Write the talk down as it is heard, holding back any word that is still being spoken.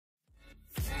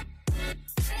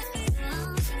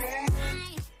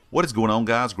What is going on,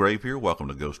 guys? Grave here. Welcome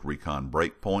to Ghost Recon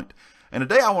Breakpoint. And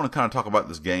today I want to kind of talk about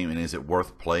this game and is it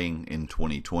worth playing in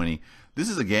 2020. This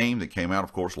is a game that came out,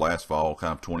 of course, last fall,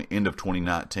 kind of end of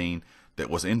 2019, that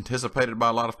was anticipated by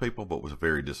a lot of people, but was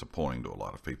very disappointing to a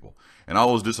lot of people. And all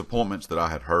those disappointments that I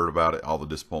had heard about it, all the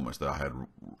disappointments that I had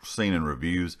seen in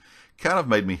reviews, kind of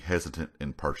made me hesitant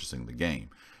in purchasing the game.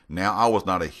 Now, I was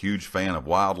not a huge fan of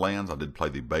Wildlands. I did play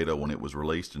the beta when it was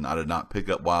released, and I did not pick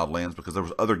up Wildlands because there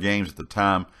was other games at the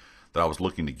time that I was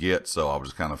looking to get, so I was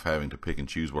just kind of having to pick and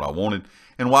choose what I wanted.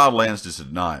 And Wildlands just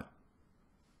did not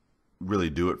really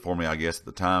do it for me, I guess, at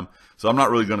the time. So I'm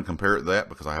not really going to compare it to that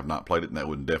because I have not played it, and that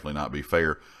would definitely not be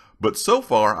fair. But so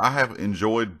far, I have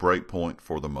enjoyed Breakpoint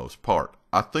for the most part.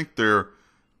 I think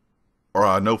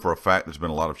I know for a fact there's been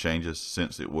a lot of changes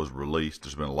since it was released.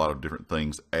 There's been a lot of different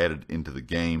things added into the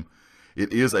game.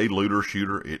 It is a looter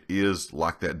shooter. It is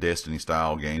like that Destiny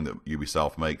style game that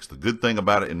Ubisoft makes. The good thing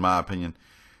about it, in my opinion,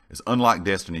 is unlike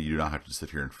Destiny, you do not have to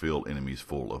sit here and fill enemies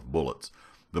full of bullets.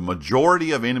 The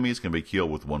majority of enemies can be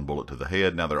killed with one bullet to the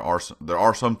head. Now, there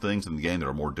are some things in the game that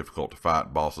are more difficult to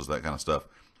fight, bosses, that kind of stuff.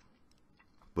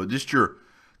 But just your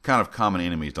kind of common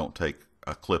enemies don't take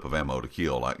a clip of ammo to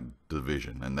kill like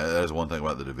Division. And that is one thing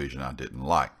about the Division I didn't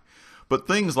like. But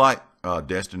things like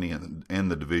Destiny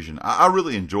and the Division, I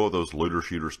really enjoy those looter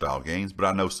shooter style games, but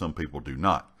I know some people do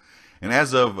not. And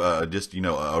as of just,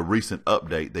 a recent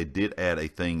update, they did add a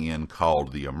thing in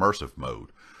called the immersive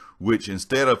mode, which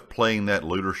instead of playing that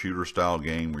looter shooter style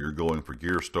game where you're going for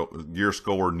gear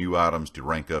score, new items to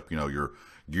rank up, your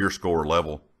gear score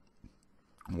level,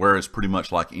 where it's pretty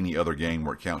much like any other game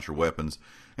where it counts your weapons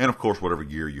and, of course, whatever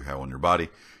gear you have on your body,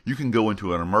 you can go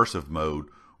into an immersive mode,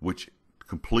 which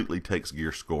completely takes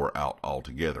gear score out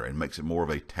altogether and makes it more of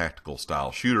a tactical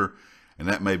style shooter. And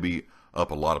that may be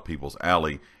up a lot of people's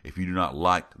alley if you do not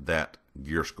like that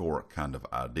gear score kind of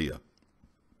idea.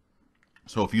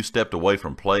 So if you stepped away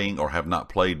from playing or have not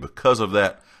played because of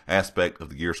that aspect of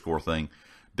the gear score thing,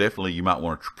 definitely you might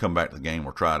want to come back to the game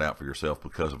or try it out for yourself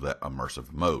because of that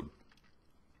immersive mode.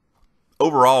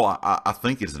 Overall, I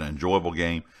think it's an enjoyable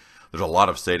game. There's a lot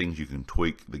of settings you can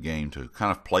tweak the game to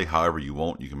kind of play however you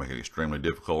want. You can make it extremely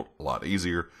difficult, a lot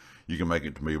easier. You can make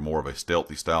it to be more of a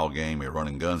stealthy style game, a run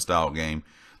and gun style game.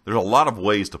 There's a lot of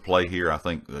ways to play here. I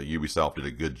think Ubisoft did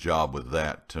a good job with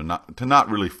that to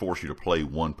not really force you to play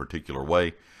one particular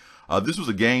way. This was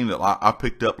a game that I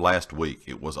picked up last week.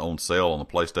 It was on sale on the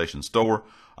PlayStation Store.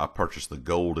 I purchased the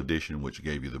Gold Edition, which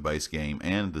gave you the base game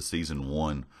and the Season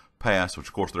 1 pass, which,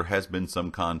 of course, there has been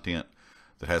some content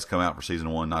that has come out for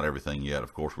Season 1. Not everything yet.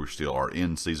 Of course, we still are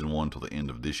in Season 1 till the end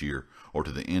of this year or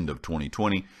to the end of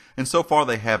 2020. And so far,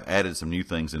 they have added some new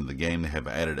things into the game. They have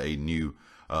added a new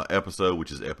episode,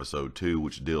 which is episode 2,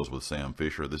 which deals with Sam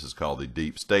Fisher. This is called the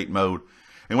Deep State mode.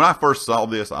 And when I first saw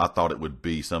this, I thought it would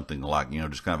be something like,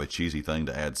 just kind of a cheesy thing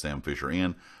to add Sam Fisher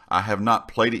in. I have not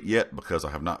played it yet because I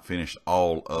have not finished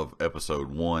all of episode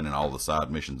 1 and all the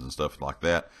side missions and stuff like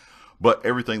that. But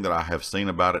everything that I have seen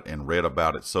about it and read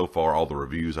about it so far, all the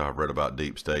reviews I've read about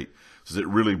Deep State, says it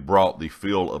really brought the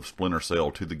feel of Splinter Cell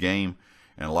to the game.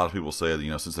 And a lot of people said,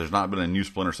 since there's not been a new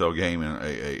Splinter Cell game in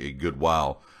a good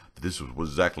while, this was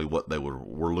exactly what they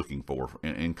were looking for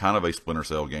in kind of a Splinter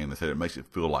Cell game. They said it makes it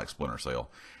feel like Splinter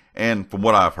Cell. And from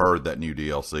what I've heard, that new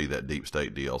DLC, that Deep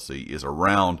State DLC, is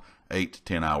around 8 to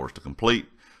 10 hours to complete.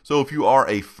 So if you are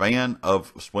a fan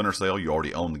of Splinter Cell, you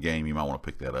already own the game, you might want to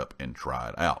pick that up and try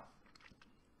it out.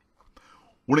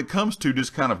 When it comes to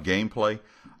just kind of gameplay,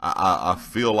 I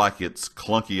feel like it's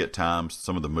clunky at times.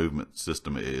 Some of the movement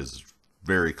system is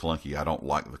very clunky. I don't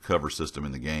like the cover system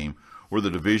in the game. Where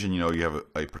the Division, you have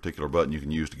a particular button you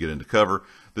can use to get into cover.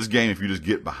 This game, if you just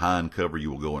get behind cover,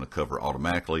 you will go into cover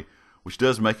automatically, which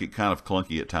does make it kind of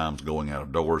clunky at times going out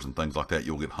of doors and things like that.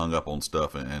 You'll get hung up on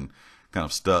stuff and kind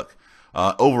of stuck.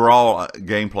 Overall,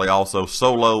 gameplay also,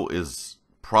 solo is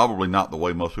probably not the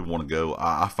way most people want to go.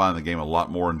 I find the game a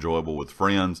lot more enjoyable with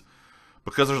friends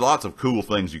because there's lots of cool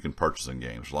things you can purchase in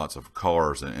games. Lots of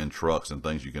cars and trucks and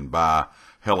things you can buy,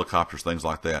 helicopters, things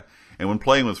like that. And when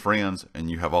playing with friends and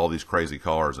you have all these crazy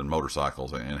cars and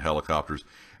motorcycles and helicopters,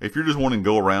 if you're just wanting to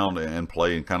go around and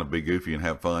play and kind of be goofy and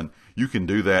have fun, you can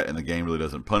do that and the game really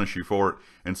doesn't punish you for it.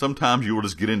 And sometimes you will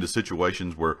just get into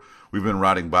situations where we've been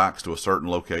riding bikes to a certain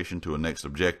location to a next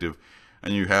objective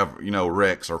and you have,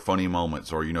 wrecks or funny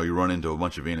moments or, you run into a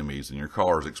bunch of enemies and your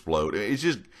cars explode. It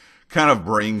just kind of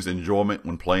brings enjoyment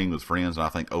when playing with friends. And I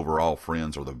think overall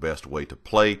friends are the best way to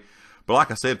play. But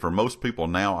like I said, for most people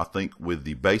now, I think with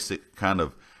the basic kind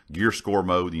of gear score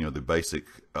mode, the basic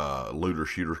looter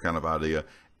shooter kind of idea,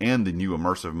 and the new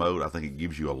immersive mode. I think it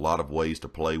gives you a lot of ways to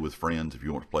play with friends if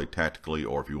you want to play tactically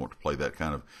or if you want to play that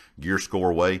kind of gear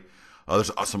score way.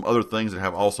 There's some other things that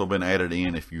have also been added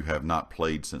in if you have not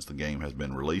played since the game has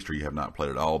been released, or you have not played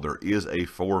at all. There is a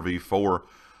 4v4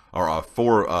 or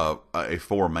a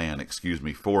four-man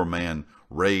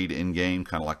raid in game,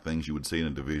 kind of like things you would see in a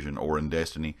Division or in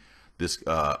Destiny. This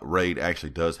raid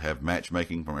actually does have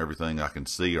matchmaking from everything I can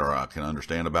see or I can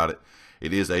understand about it.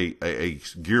 It is a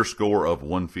gear score of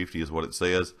 150 is what it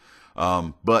says,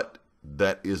 but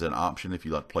that is an option if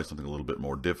you like to play something a little bit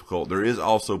more difficult. There is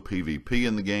also PvP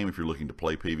in the game if you're looking to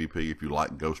play PvP. If you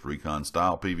like Ghost Recon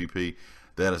style PvP,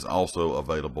 that is also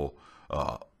available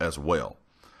as well.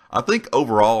 I think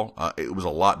overall it was a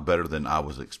lot better than I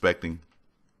was expecting.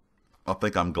 I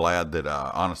think I'm glad that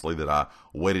honestly that I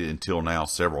waited until now,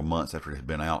 several months after it had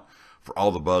been out, for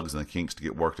all the bugs and the kinks to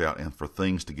get worked out and for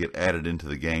things to get added into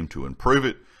the game to improve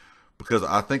it. Because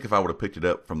I think if I would have picked it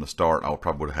up from the start, I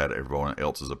probably would have had everyone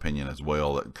else's opinion as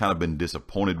well. That kind of been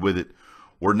disappointed with it.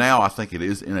 Where now I think it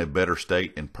is in a better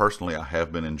state, and personally I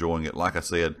have been enjoying it. Like I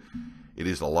said, it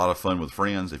is a lot of fun with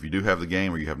friends. If you do have the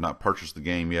game or you have not purchased the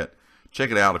game yet, check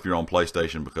it out if you're on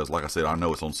PlayStation, because like I said, I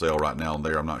know it's on sale right now and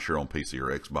there. I'm not sure on PC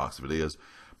or Xbox if it is.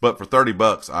 But for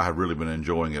 $30, I have really been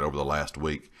enjoying it over the last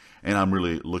week. And I'm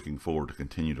really looking forward to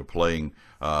continue to playing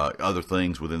other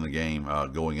things within the game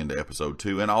going into episode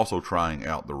 2, and also trying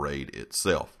out the raid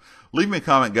itself. Leave me a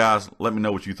comment, guys. Let me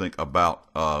know what you think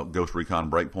about Ghost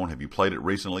Recon Breakpoint. Have you played it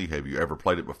recently? Have you ever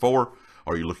played it before?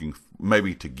 Are you looking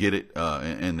maybe to get it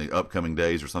in the upcoming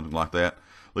days or something like that?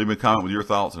 Leave me a comment with your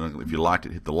thoughts, and if you liked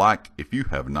it, hit the like. If you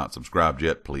have not subscribed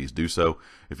yet, please do so.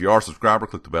 If you are a subscriber,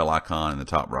 click the bell icon in the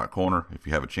top right corner. If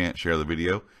you have a chance, share the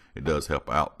video. It does help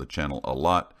out the channel a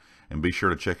lot. And be sure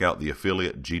to check out the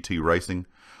affiliate GT Racing.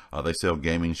 They sell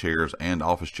gaming chairs and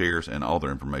office chairs, and all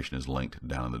their information is linked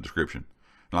down in the description.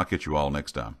 And I'll catch you all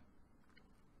next time.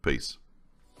 Peace.